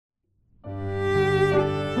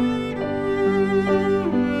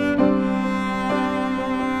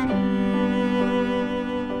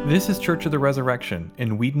This is Church of the Resurrection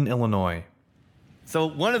in Wheaton, Illinois. So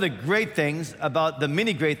one of the great things about the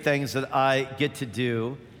many great things that I get to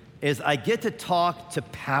do is I get to talk to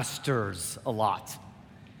pastors a lot,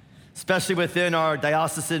 especially within our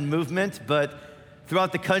diocesan movement, but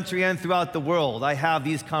throughout the country and throughout the world, I have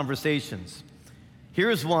these conversations.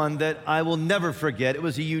 Here's one that I will never forget. It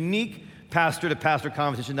was a unique pastor-to-pastor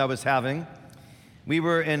conversation that I was having. We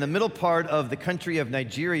were in the middle part of the country of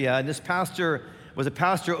Nigeria, and this pastor was a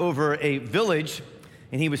pastor over a village,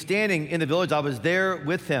 and he was standing in the village. I was there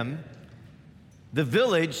with him. The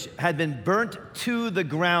village had been burnt to the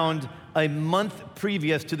ground a month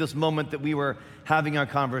previous to this moment that we were having our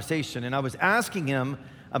conversation, and I was asking him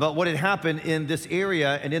about what had happened in this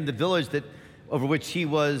area and in the village that over which he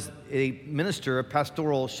was a minister, a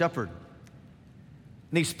pastoral shepherd.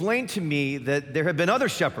 And he explained to me that there had been other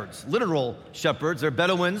shepherds, literal shepherds, they're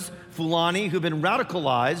Bedouins, Fulani, who've been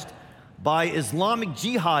radicalized by Islamic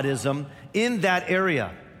jihadism in that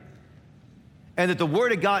area. And that the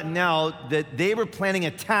word had gotten out that they were planning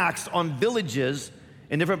attacks on villages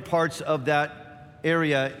in different parts of that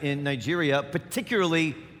area in Nigeria,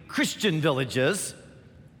 particularly Christian villages,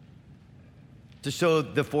 to show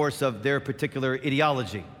the force of their particular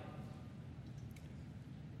ideology.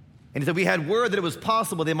 And he said, we had word that it was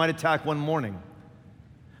possible they might attack one morning.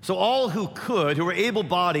 So all who could, who were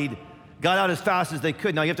able-bodied, got out as fast as they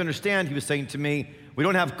could. Now you have to understand, he was saying to me, we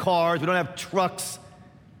don't have cars, we don't have trucks.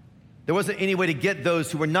 There wasn't any way to get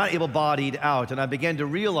those who were not able-bodied out. And I began to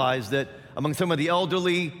realize that among some of the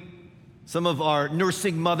elderly, some of our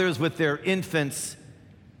nursing mothers with their infants,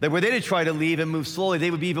 that were they to try to leave and move slowly,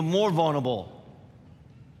 they would be even more vulnerable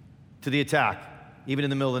to the attack, even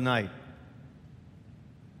in the middle of the night.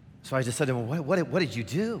 So I just said to him, well, what did you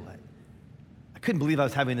do? I couldn't believe I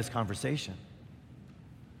was having this conversation.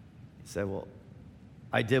 He said, well,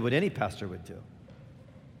 I did what any pastor would do.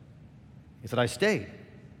 He said, I stayed.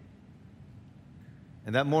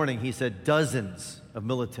 And that morning, he said, dozens of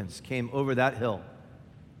militants came over that hill,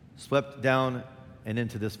 swept down and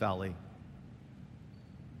into this valley.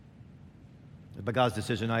 By God's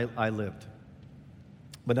decision, I lived.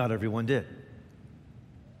 But not everyone did.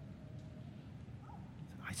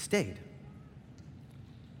 I stayed.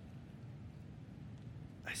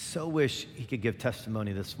 I so wish he could give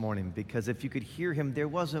testimony this morning, because if you could hear him, there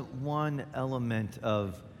wasn't one element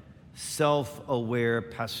of self-aware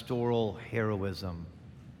pastoral heroism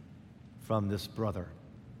from this brother.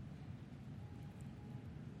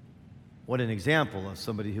 What an example of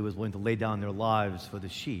somebody who was willing to lay down their lives for the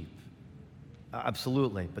sheep.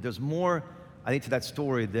 Absolutely. But there's more, I think, to that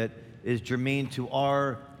story that is germane to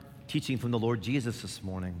our teaching from the Lord Jesus this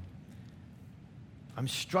morning. I'm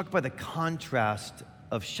struck by the contrast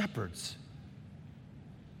of shepherds.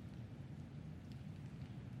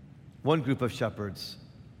 One group of shepherds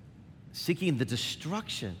seeking the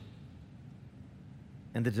destruction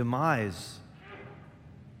and the demise,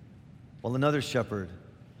 while another shepherd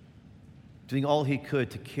doing all he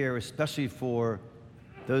could to care, especially for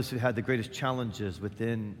those who had the greatest challenges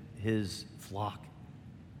within his flock,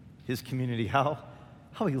 his community. How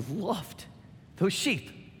he loved those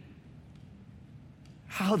sheep.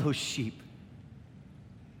 How those sheep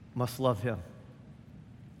must love him.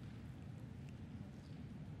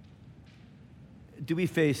 Do we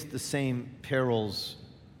face the same perils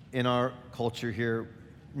in our culture here?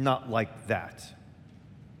 Not like that.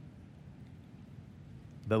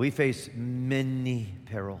 But we face many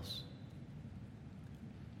perils.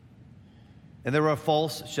 And there are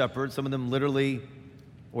false shepherds, some of them literally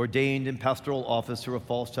ordained in pastoral office who are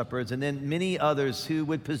false shepherds, and then many others who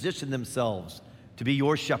would position themselves to be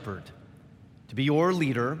your shepherd, to be your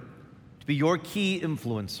leader, to be your key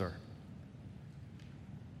influencer.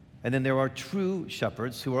 And then there are true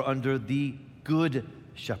shepherds who are under the good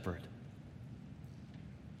shepherd.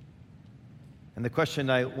 And the question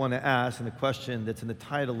I want to ask, and the question that's in the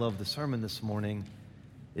title of the sermon this morning,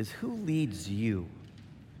 is who leads you?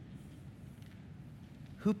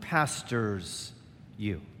 Who pastors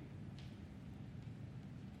you?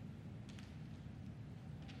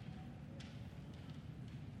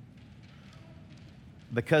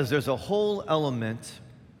 Because there's a whole element,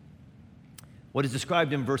 what is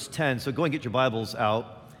described in verse 10. So go and get your Bibles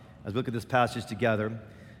out as we look at this passage together.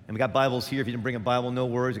 And we got Bibles here. If you didn't bring a Bible, no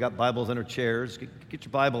worries. We got Bibles under chairs. Get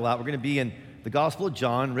your Bible out. We're going to be in the Gospel of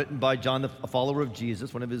John, written by John, a follower of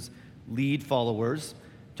Jesus, one of his lead followers.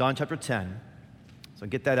 John chapter 10. So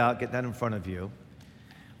get that out, get that in front of you.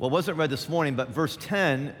 Well, it wasn't read this morning, but verse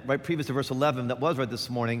 10, right previous to verse 11, that was read this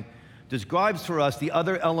morning, describes for us the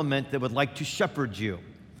other element that would like to shepherd you.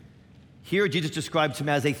 Here, Jesus describes him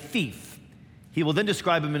as a thief. He will then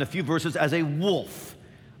describe him in a few verses as a wolf,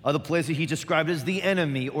 Other places he described as the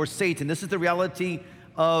enemy or Satan. This is the reality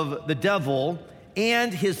of the devil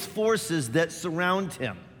and his forces that surround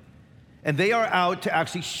him. And they are out to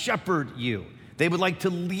actually shepherd you. They would like to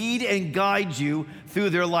lead and guide you through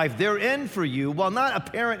their life. Their end for you, while not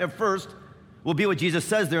apparent at first, will be what Jesus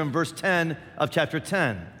says there in verse 10 of chapter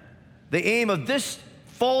 10. The aim of this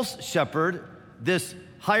false shepherd, this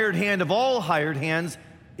hired hand of all hired hands,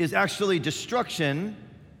 is actually destruction,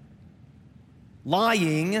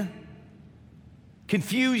 lying,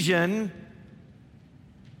 confusion,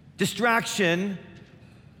 distraction,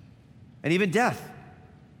 and even death.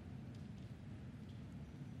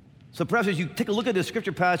 So perhaps as you take a look at this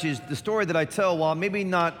scripture passage, the story that I tell, while maybe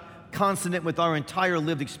not consonant with our entire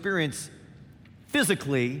lived experience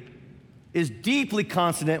physically, is deeply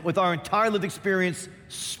consonant with our entire lived experience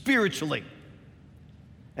spiritually.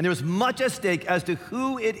 And there's much at stake as to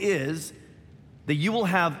who it is that you will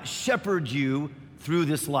have shepherd you through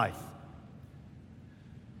this life.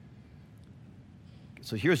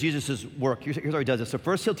 So here's Jesus' work. Here's how he does it. So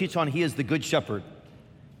first he'll teach on he is the good shepherd.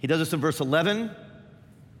 He does this in verse 11.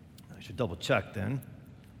 I should double check then,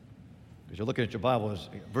 because you're looking at your Bible,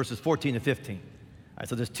 verses 14 to 15. All right,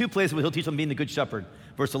 so there's two places where he'll teach on being the good shepherd.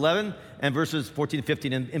 Verse 11 and verses 14 to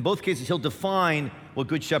 15. And in both cases, he'll define what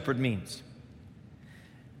good shepherd means.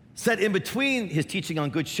 Set in between his teaching on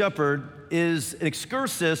good shepherd is an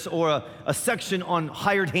excursus or a section on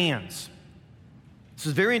hired hands. This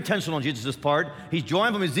is very intentional on Jesus' part. He's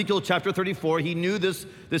drawing from Ezekiel chapter 34. He knew this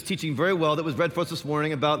teaching very well that was read for us this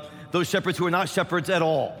morning about those shepherds who are not shepherds at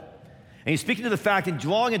all. And he's speaking to the fact and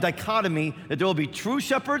drawing a dichotomy that there will be true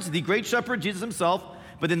shepherds, the great shepherd, Jesus himself,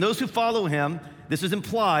 but then those who follow him, this is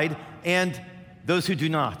implied, and those who do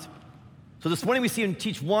not. So this morning we see him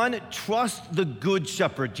teach one, trust the good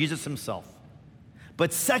shepherd, Jesus himself.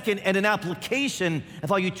 But second, and an application of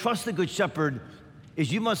how you trust the good shepherd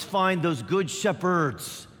is you must find those good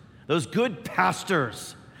shepherds, those good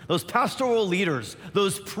pastors, those pastoral leaders,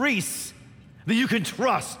 those priests that you can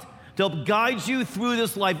trust to help guide you through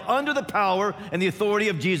this life under the power and the authority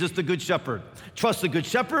of Jesus, the good shepherd. Trust the good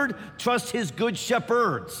shepherd, trust his good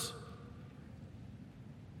shepherds.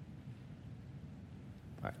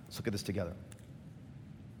 All right, let's look at this together.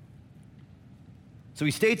 So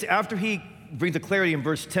he states after he brings the clarity in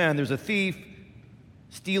verse 10, there's a thief,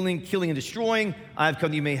 stealing, killing, and destroying. I have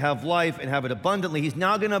come that you may have life and have it abundantly. He's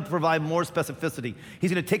now going to provide more specificity.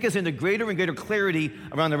 He's going to take us into greater and greater clarity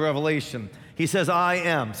around the revelation. He says, I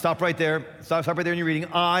am. Stop right there. Stop right there in your reading.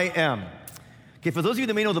 I am. Okay, for those of you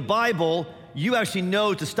that may know the Bible, you actually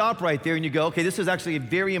know to stop right there and you go, okay, this is actually a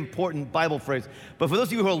very important Bible phrase. But for those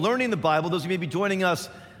of you who are learning the Bible, those who may be joining us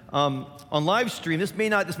on live stream, this may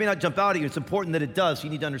not jump out at you. It's important that it does. So you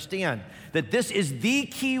need to understand that this is the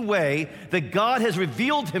key way that God has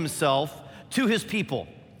revealed himself to his people.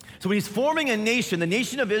 So when he's forming a nation, the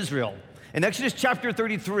nation of Israel, in Exodus chapter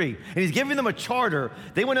 33, and he's giving them a charter,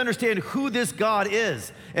 they want to understand who this God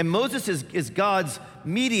is. And Moses is God's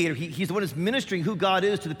mediator. He's the one who's ministering who God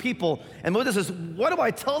is to the people. And Moses says, what do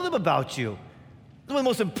I tell them about you? This is one of the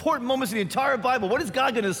most important moments in the entire Bible. What is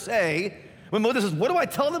God going to say when Moses says, what do I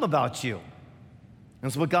tell them about you? And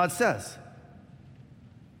this is what God says.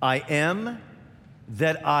 I am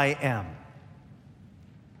that I am.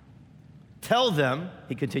 Tell them,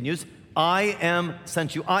 he continues, I am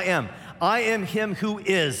sent you. I am. I am him who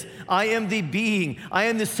is. I am the being. I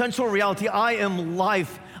am the central reality. I am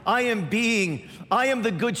life. I am being. I am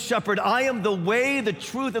the good shepherd. I am the way, the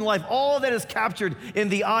truth, and life. All that is captured in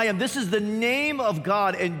the I am. This is the name of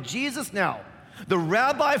God. And Jesus now, the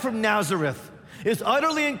rabbi from Nazareth, is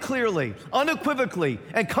utterly and clearly, unequivocally,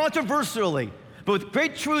 and controversially, but with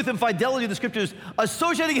great truth and fidelity of the scriptures,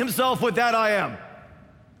 associating himself with that I am.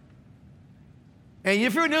 And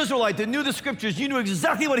if you're an Israelite that knew the scriptures, you knew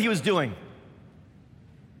exactly what he was doing.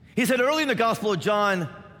 He said early in the Gospel of John,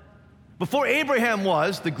 before Abraham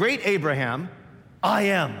was, the great Abraham, I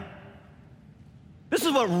am. This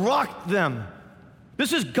is what rocked them.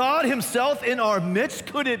 This is God himself in our midst.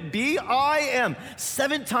 Could it be? I am.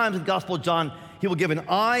 7 times in the Gospel of John, he will give an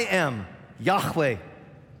I am, Yahweh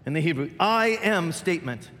in the Hebrew. I am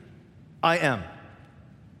statement. I am.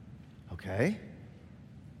 Okay.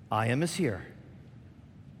 I am is here.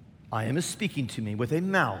 I am is speaking to me with a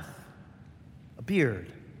mouth, a beard.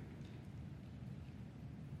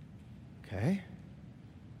 Okay.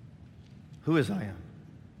 Who is I am?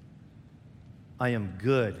 I am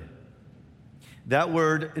good. That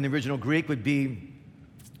word in the original Greek would be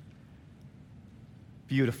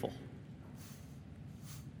beautiful.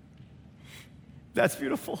 That's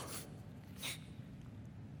beautiful.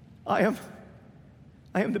 I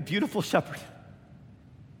am the beautiful shepherd.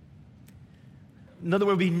 Another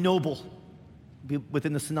word would be noble. Be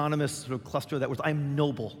within the synonymous sort of cluster of that word. I am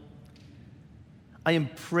noble. I am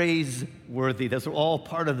praiseworthy. Those are all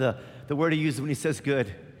part of the word he uses when he says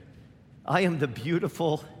good. I am the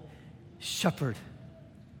beautiful shepherd.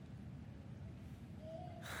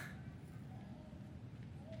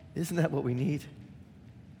 Isn't that what we need?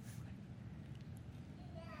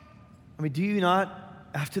 I mean, do you not,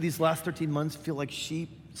 after these last 13 months, feel like sheep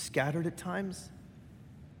scattered at times?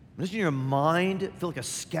 Doesn't your mind feel like a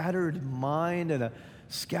scattered mind and a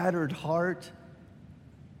scattered heart?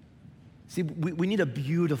 See, we need a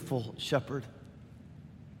beautiful shepherd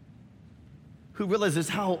who realizes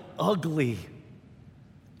how ugly,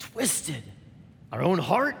 twisted our own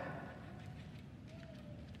heart,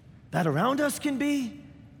 that around us can be.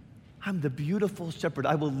 I'm the beautiful shepherd.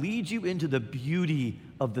 I will lead you into the beauty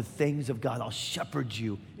of the things of God. I'll shepherd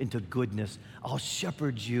you into goodness. I'll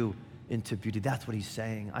shepherd you into beauty. That's what he's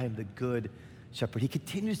saying. I am the good shepherd. He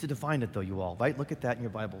continues to define it, though, you all, right? Look at that in your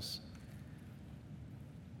Bibles.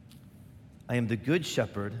 I am the good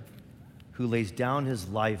shepherd who lays down his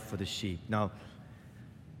life for the sheep. Now,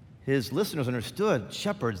 his listeners understood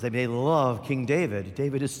shepherds. They love King David.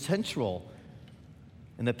 David is central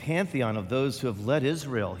in the pantheon of those who have led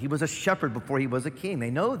Israel. He was a shepherd before he was a king.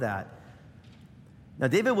 They know that. Now,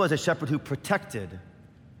 David was a shepherd who protected.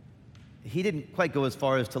 He didn't quite go as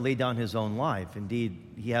far as to lay down his own life. Indeed,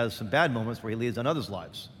 he has some bad moments where he lays down others'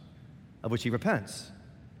 lives, of which he repents.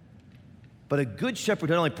 But a good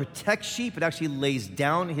shepherd not only protects sheep, but actually lays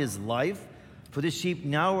down his life for the sheep.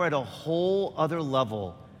 Now we're at a whole other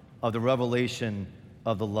level of the revelation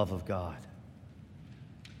of the love of God.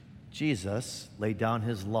 Jesus laid down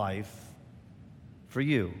his life for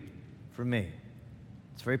you, for me.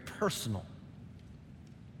 It's very personal.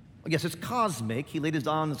 Yes, it's cosmic. He laid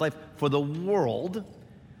down his life for the world.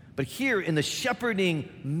 But here in the shepherding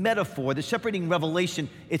metaphor, the shepherding revelation,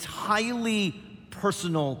 it's highly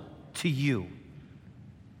personal to you.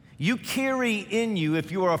 You carry in you,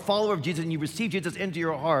 if you are a follower of Jesus and you receive Jesus into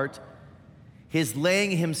your heart, his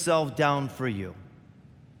laying himself down for you.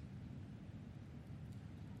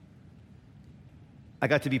 I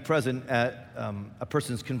got to be present at a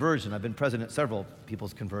person's conversion. I've been present at several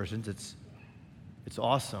people's conversions. It's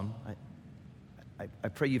awesome. I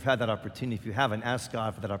pray you've had that opportunity. If you haven't, ask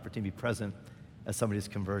God for that opportunity to be present at somebody's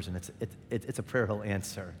conversion. It's a prayer he'll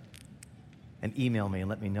answer. And email me and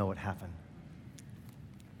let me know what happened.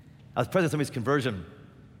 I was present at somebody's conversion.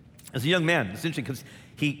 As a young man, it's interesting because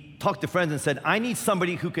he talked to friends and said, I need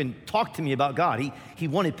somebody who can talk to me about God. He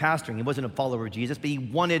wanted pastoring. He wasn't a follower of Jesus, but he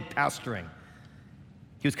wanted pastoring.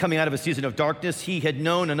 He was coming out of a season of darkness. He had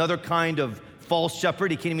known another kind of false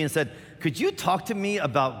shepherd. He came to me and said, could you talk to me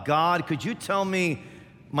about God? Could you tell me,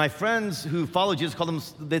 my friends who follow Jesus call them,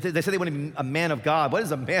 they say they want to be a man of God. What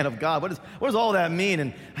is a man of God? What does all that mean?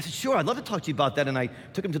 And I said, sure, I'd love to talk to you about that. And I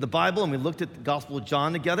took him to the Bible and we looked at the Gospel of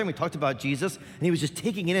John together and we talked about Jesus. And he was just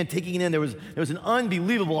taking it in. There was an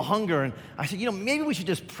unbelievable hunger. And I said, maybe we should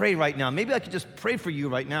just pray right now. Maybe I could just pray for you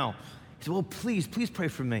right now. He said, well, please pray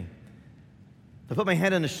for me. I put my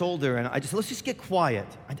hand on his shoulder and I just said, let's just get quiet.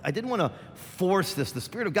 I didn't want to force this. The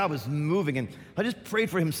Spirit of God was moving and I just prayed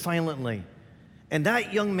for him silently. And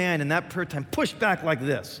that young man in that prayer time pushed back like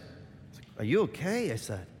this. I was like, are you okay? I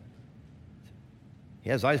said. He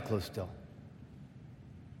has his eyes closed still.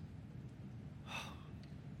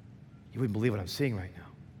 You wouldn't believe what I'm seeing right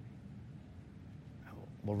now.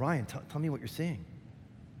 Well, Ryan, tell me what you're seeing.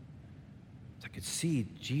 I could see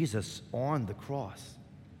Jesus on the cross.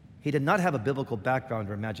 He did not have a biblical background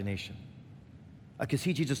or imagination. I could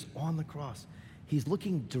see Jesus on the cross. He's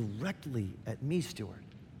looking directly at me, Stuart.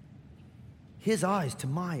 His eyes to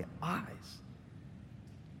my eyes.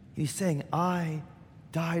 He's saying, I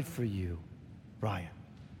died for you, Ryan.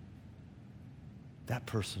 That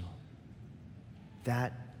personal.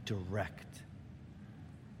 That direct.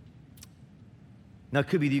 Now, it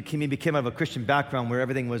could be you came out of a Christian background where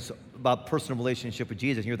everything was about personal relationship with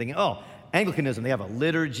Jesus, and you're thinking, oh, Anglicanism, they have a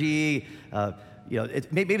liturgy.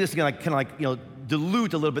 Maybe this is going to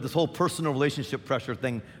dilute a little bit this whole personal relationship pressure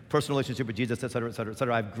thing, personal relationship with Jesus, et cetera, et cetera, et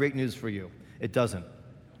cetera. I have great news for you. It doesn't.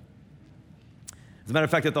 As a matter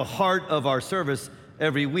of fact, at the heart of our service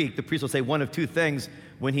every week, the priest will say one of two things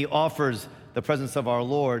when he offers the presence of our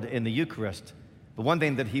Lord in the Eucharist. The one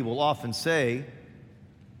thing that he will often say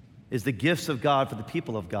is the gifts of God for the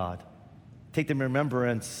people of God. Take them in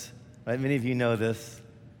remembrance, right? Many of you know this,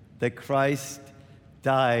 that Christ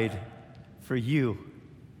died for you.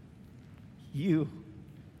 You.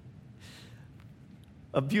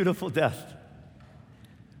 A beautiful death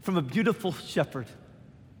from a beautiful shepherd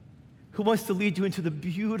who wants to lead you into the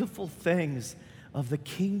beautiful things of the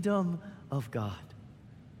kingdom of God.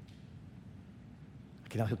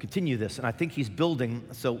 Okay, now he'll continue this, and I think he's building.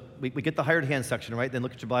 So we get the hired hand section, right? Then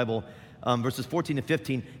look at your Bible, verses 14 to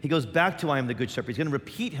 15. He goes back to I am the good shepherd. He's going to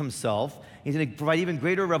repeat himself. He's going to provide even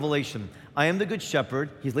greater revelation. I am the good shepherd.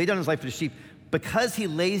 He's laid down his life for the sheep. Because he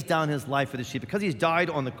lays down his life for the sheep, because he's died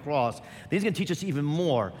on the cross, then he's going to teach us even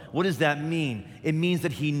more. What does that mean? It means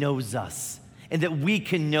that he knows us and that we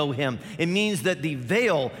can know him. It means that the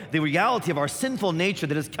veil, the reality of our sinful nature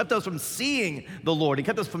that has kept us from seeing the Lord and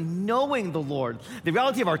kept us from knowing the Lord, the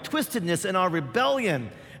reality of our twistedness and our rebellion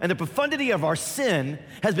and the profundity of our sin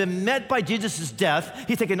has been met by Jesus' death.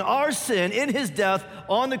 He's taken our sin in his death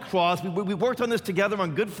on the cross. We worked on this together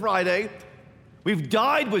on Good Friday. We've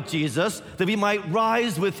died with Jesus that we might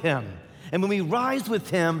rise with him. And when we rise with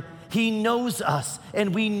him, he knows us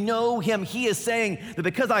and we know him. He is saying that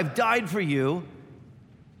because I've died for you,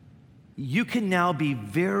 you can now be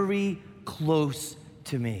very close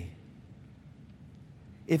to me.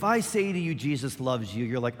 If I say to you, Jesus loves you,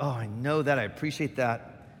 you're like, oh, I know that, I appreciate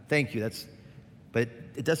that. Thank you, but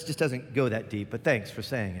it just doesn't go that deep, but thanks for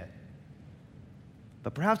saying it.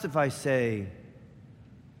 But perhaps if I say,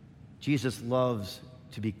 Jesus loves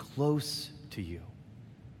to be close to you,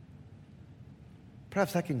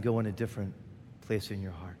 perhaps that can go in a different place in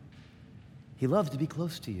your heart. He loves to be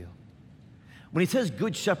close to you. When he says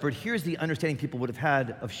good shepherd, here's the understanding people would have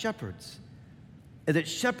had of shepherds. That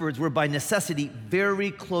shepherds were by necessity very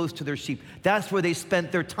close to their sheep. That's where they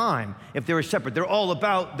spent their time if they're a shepherd. They're all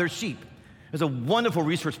about their sheep. There's a wonderful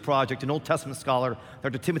research project an Old Testament scholar,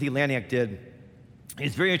 Dr. Timothy Laniak, did.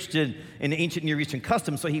 He's very interested in ancient Near Eastern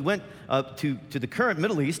customs, so he went to the current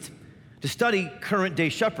Middle East to study current day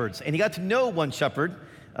shepherds. And he got to know one shepherd.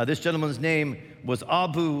 This gentleman's name was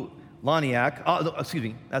Abu Laniak.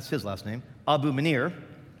 That's his last name, Abu Munir.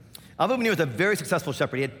 Abu Munir was a very successful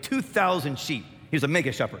shepherd. He had 2,000 sheep. He was a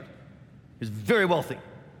mega shepherd. He was very wealthy.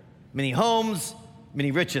 Many homes,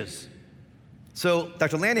 many riches. So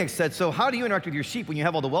Dr. Laniak said, so how do you interact with your sheep when you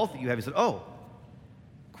have all the wealth that you have? He said,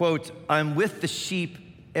 quote, I'm with the sheep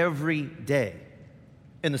every day.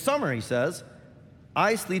 In the summer, he says,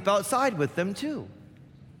 I sleep outside with them too.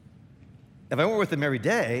 If I weren't with them every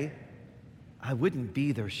day, I wouldn't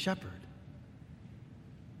be their shepherd.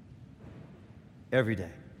 Every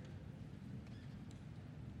day.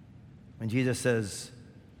 When Jesus says,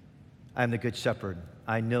 I am the good shepherd,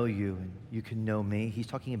 I know you and you can know me, he's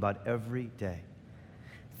talking about every day.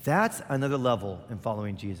 That's another level in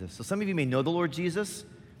following Jesus. So some of you may know the Lord Jesus.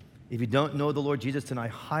 If you don't know the Lord Jesus, then I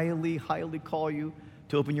highly, highly call you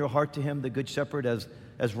to open your heart to him, the good shepherd,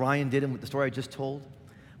 as Ryan did in the story I just told.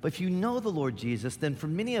 But if you know the Lord Jesus, then for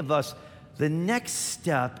many of us, the next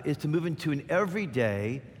step is to move into an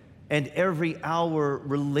everyday and every hour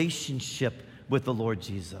relationship with the Lord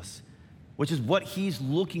Jesus, which is what he's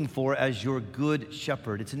looking for as your good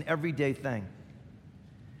shepherd. It's an everyday thing.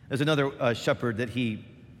 There's another shepherd that he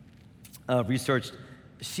researched.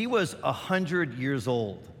 She was 100 years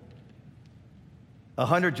old.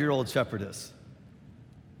 100-year-old shepherdess.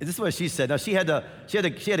 This is what she said. Now she had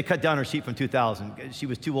to cut down her sheep from 2,000. She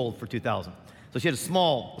was too old for 2,000. So she had a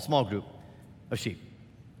small group of sheep.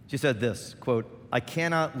 She said this, quote, I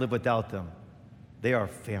cannot live without them. They are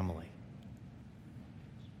family.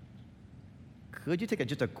 Could you take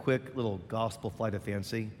just a quick little gospel flight of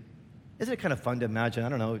fancy? Isn't it kind of fun to imagine, I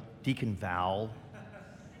don't know, Deacon Val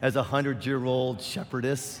as a 100-year-old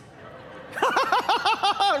shepherdess?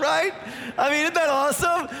 Right? I mean, isn't that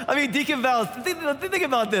awesome? I mean, Deacon Val, think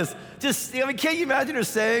about this. Can't you imagine her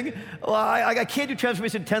saying, well, I can't do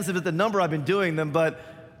transformation intensive at the number I've been doing them, but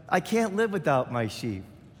I can't live without my sheep.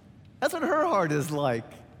 That's what her heart is like.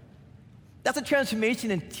 That's what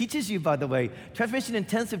transformation teaches you, by the way. Transformation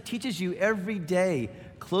intensive teaches you every day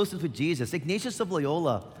closeness with Jesus. Ignatius of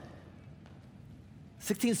Loyola,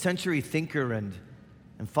 16th century thinker and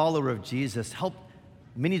follower of Jesus, helped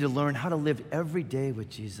many to learn how to live every day with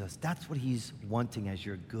Jesus. That's what he's wanting as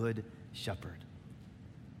your good shepherd.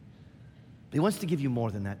 But he wants to give you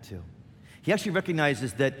more than that too. He actually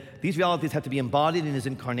recognizes that these realities have to be embodied in his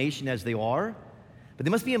incarnation as they are, but they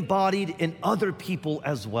must be embodied in other people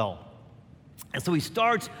as well. And so he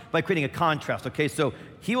starts by creating a contrast. Okay, so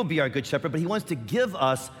he will be our good shepherd, but he wants to give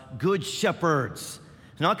us good shepherds.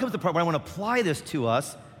 So now comes the part where I want to apply this to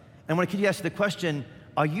us, and I want to keep you asking the question,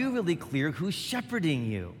 are you really clear who's shepherding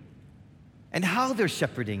you and how they're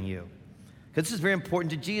shepherding you? Because this is very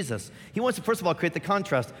important to Jesus. He wants to, first of all, create the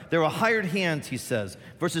contrast. There are hired hands, he says,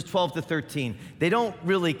 verses 12 to 13. They don't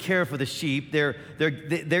really care for the sheep. They're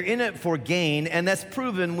in it for gain, and that's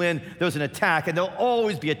proven when there's an attack, and there'll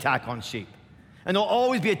always be attack on sheep. And there'll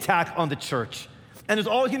always be attack on the church. And there's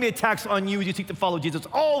always going to be attacks on you as you seek to follow Jesus.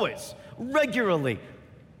 Always, regularly,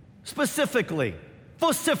 specifically.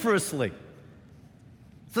 vociferously.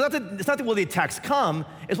 So it's not that will the attacks come,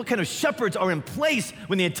 it's what kind of shepherds are in place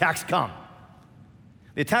when the attacks come.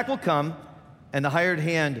 The attack will come, and the hired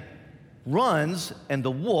hand runs, and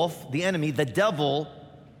the wolf, the enemy, the devil,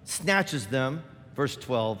 snatches them, verse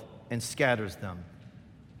 12, and scatters them.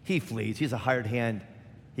 He flees. He's a hired hand.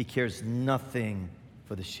 He cares nothing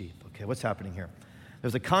for the sheep. Okay, what's happening here?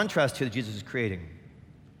 There's a contrast here that Jesus is creating.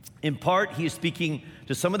 In part, he is speaking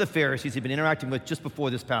to some of the Pharisees he'd been interacting with just before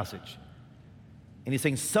this passage. And he's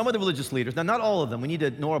saying some of the religious leaders, now not all of them, we need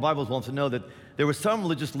to know our Bibles well to know that there were some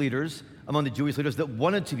religious leaders among the Jewish leaders that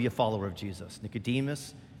wanted to be a follower of Jesus.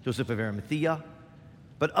 Nicodemus, Joseph of Arimathea,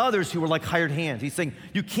 but others who were like hired hands. He's saying,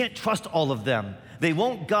 you can't trust all of them. They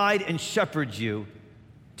won't guide and shepherd you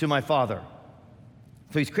to my Father.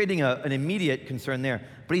 So he's creating an immediate concern there.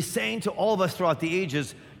 But he's saying to all of us throughout the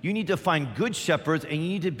ages, you need to find good shepherds and you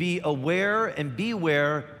need to be aware and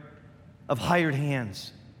beware of hired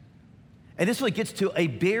hands. And this really gets to a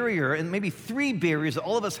barrier, and maybe three barriers that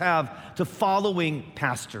all of us have to following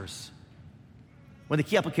pastors. One of the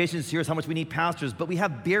key applications here is how much we need pastors, but we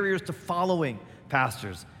have barriers to following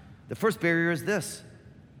pastors. The first barrier is this.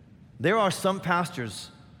 There are some pastors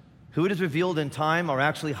who it is revealed in time are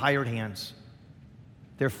actually hired hands.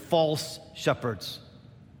 They're false shepherds.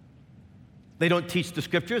 They don't teach the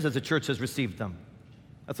scriptures as the church has received them.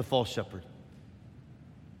 That's a false shepherd.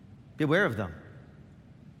 Beware of them.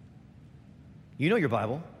 You know your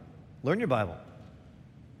Bible. Learn your Bible.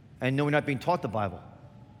 And know we're not being taught the Bible.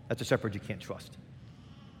 That's a shepherd you can't trust.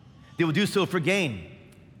 They will do so for gain.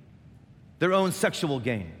 Their own sexual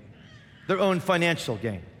gain. Their own financial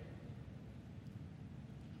gain.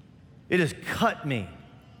 It has cut me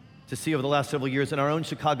to see over the last several years in our own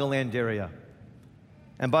Chicagoland area.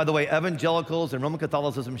 And by the way, evangelicals and Roman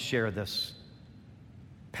Catholicism share this.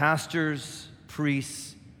 Pastors,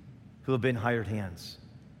 priests who have been hired hands.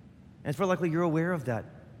 And it's very likely you're aware of that.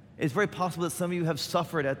 It's very possible that some of you have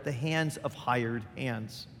suffered at the hands of hired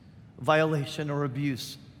hands, violation or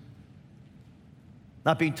abuse,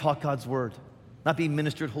 not being taught God's word, not being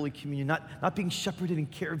ministered Holy Communion, not being shepherded and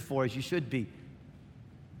cared for as you should be.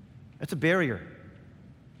 That's a barrier.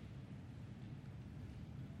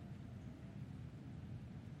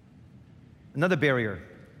 Another barrier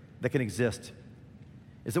that can exist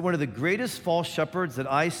is that one of the greatest false shepherds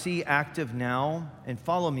that I see active now, and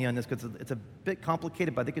follow me on this because it's a bit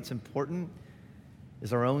complicated, but I think it's important,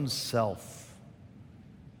 is our own self.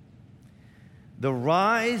 The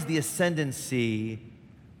rise, the ascendancy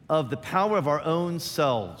of the power of our own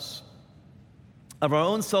selves,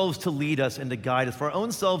 to lead us and to guide us, for our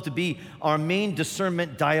own selves to be our main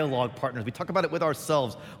discernment dialogue partners. We talk about it with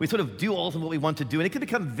ourselves. We sort of do ultimately what we want to do, and it can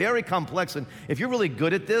become very complex. And if you're really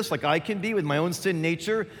good at this, like I can be with my own sin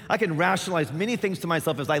nature, I can rationalize many things to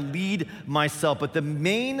myself as I lead myself. But the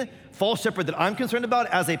main false shepherd that I'm concerned about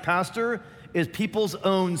as a pastor is people's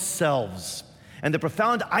own selves. And the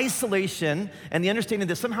profound isolation and the understanding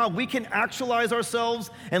that somehow we can actualize ourselves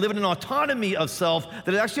and live in an autonomy of self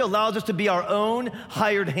that it actually allows us to be our own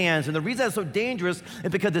hired hands. And the reason that's so dangerous is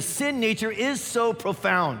because the sin nature is so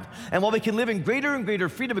profound. And while we can live in greater and greater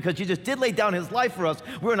freedom because Jesus did lay down his life for us,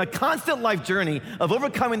 we're in a constant life journey of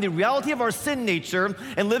overcoming the reality of our sin nature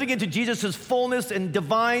and living into Jesus' fullness and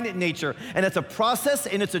divine nature. And it's a process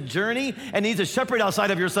and it's a journey and it needs a shepherd outside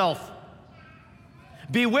of yourself.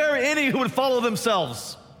 Beware any who would follow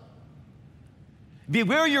themselves.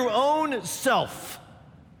 Beware your own self.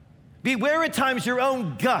 Beware at times your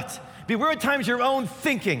own gut. Beware at times your own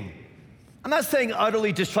thinking. I'm not saying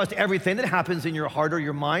utterly distrust everything that happens in your heart or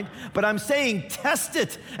your mind, but I'm saying test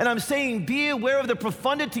it. And I'm saying be aware of the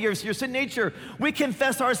profundity of your sin nature. We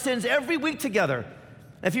confess our sins every week together.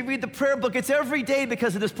 If you read the prayer book, it's every day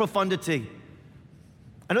because of this profundity.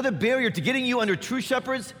 Another barrier to getting you under true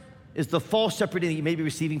shepherds is the false shepherding that you may be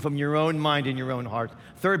receiving from your own mind and your own heart.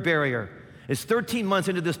 Third barrier is 13 months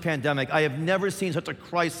into this pandemic, I have never seen such a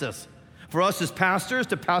crisis for us as pastors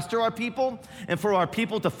to pastor our people and for our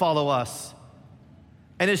people to follow us.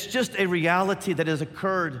 And it's just a reality that has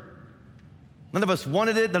occurred. None of us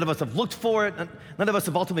wanted it. None of us have looked for it. None of us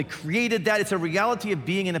have ultimately created that. It's a reality of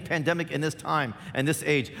being in a pandemic in this time and this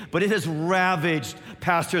age. But it has ravaged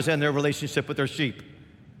pastors and their relationship with their sheep.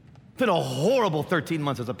 It's been a horrible 13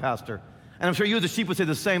 months as a pastor. And I'm sure you as a sheep would say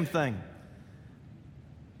the same thing.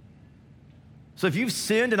 So if you've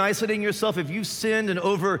sinned in isolating yourself, if you've sinned and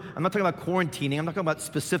I'm not talking about quarantining, I'm not talking about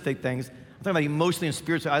specific things, I'm talking about emotionally and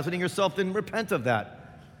spiritually isolating yourself, then repent of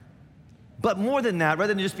that. But more than that,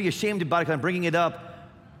 rather than just be ashamed about it, because I'm bringing it up,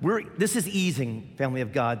 this is easing, family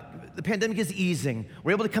of God. The pandemic is easing.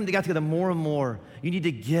 We're able to come together more and more. You need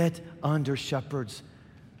to get under shepherds.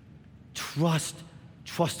 Trust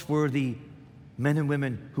trustworthy men and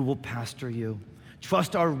women who will pastor you.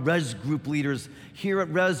 Trust our Res Group leaders. Here at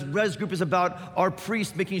Res Group is about our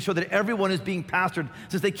priests making sure that everyone is being pastored,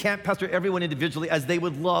 since they can't pastor everyone individually as they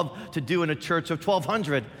would love to do in a church of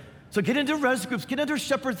 1,200. So get into Res Groups, get under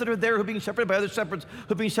shepherds that are there who are being shepherded by other shepherds,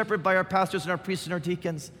 who are being shepherded by our pastors and our priests and our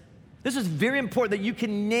deacons. This is very important that you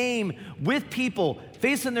can name with people,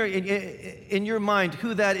 face in your mind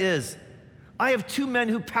who that is. I have 2 men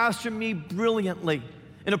who pastor me brilliantly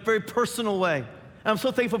in a very personal way. And I'm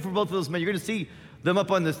so thankful for both of those men. You're going to see them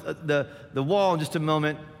up on the wall in just a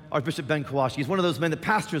moment. Archbishop Ben Kowalski. He's one of those men that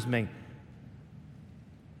pastors me.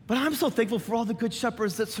 But I'm so thankful for all the good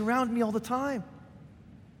shepherds that surround me all the time.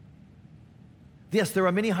 Yes, there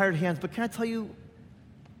are many hired hands, but can I tell you,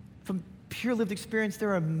 from pure lived experience,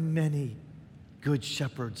 there are many good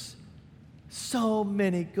shepherds. So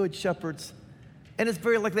many good shepherds. And it's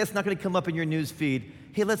very likely that's not going to come up in your news feed.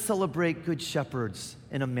 Hey, let's celebrate good shepherds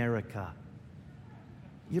in America.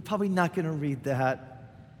 You're probably not going to read that,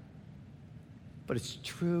 but it's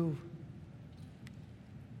true.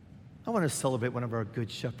 I want to celebrate one of our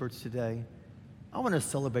good shepherds today. I want to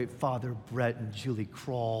celebrate Father Brett and Julie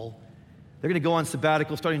Kroll. They're going to go on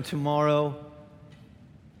sabbatical starting tomorrow.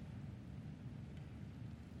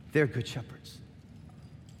 They're good shepherds.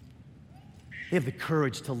 They have the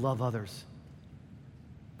courage to love others.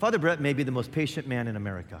 Father Brett may be the most patient man in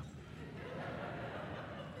America.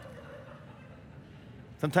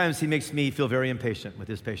 Sometimes he makes me feel very impatient with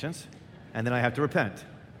his patience, and then I have to repent.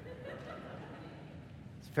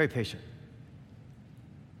 He's very patient.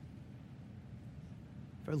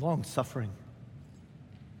 Very long-suffering.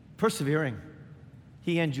 Persevering.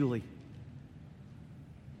 He and Julie.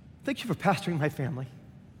 Thank you for pastoring my family.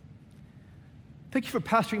 Thank you for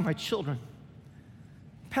pastoring my children.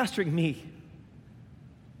 Pastoring me.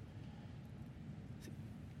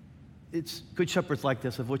 It's good shepherds like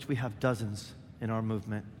this, of which we have dozens in our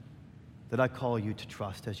movement, that I call you to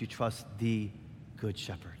trust as you trust the Good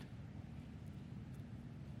Shepherd.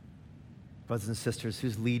 Brothers and sisters,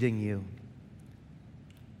 who's leading you?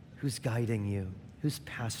 Who's guiding you? Who's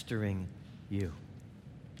pastoring you?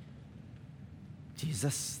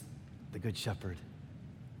 Jesus, the Good Shepherd,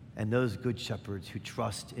 and those good shepherds who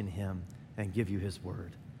trust in him and give you his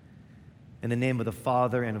word. In the name of the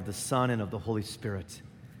Father, and of the Son, and of the Holy Spirit,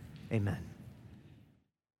 amen.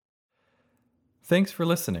 Thanks for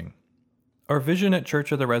listening. Our vision at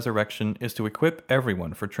Church of the Resurrection is to equip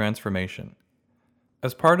everyone for transformation.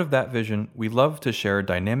 As part of that vision, we love to share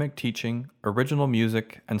dynamic teaching, original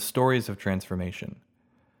music, and stories of transformation.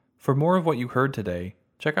 For more of what you heard today,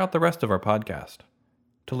 check out the rest of our podcast.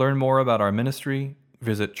 To learn more about our ministry,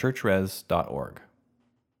 visit churchres.org.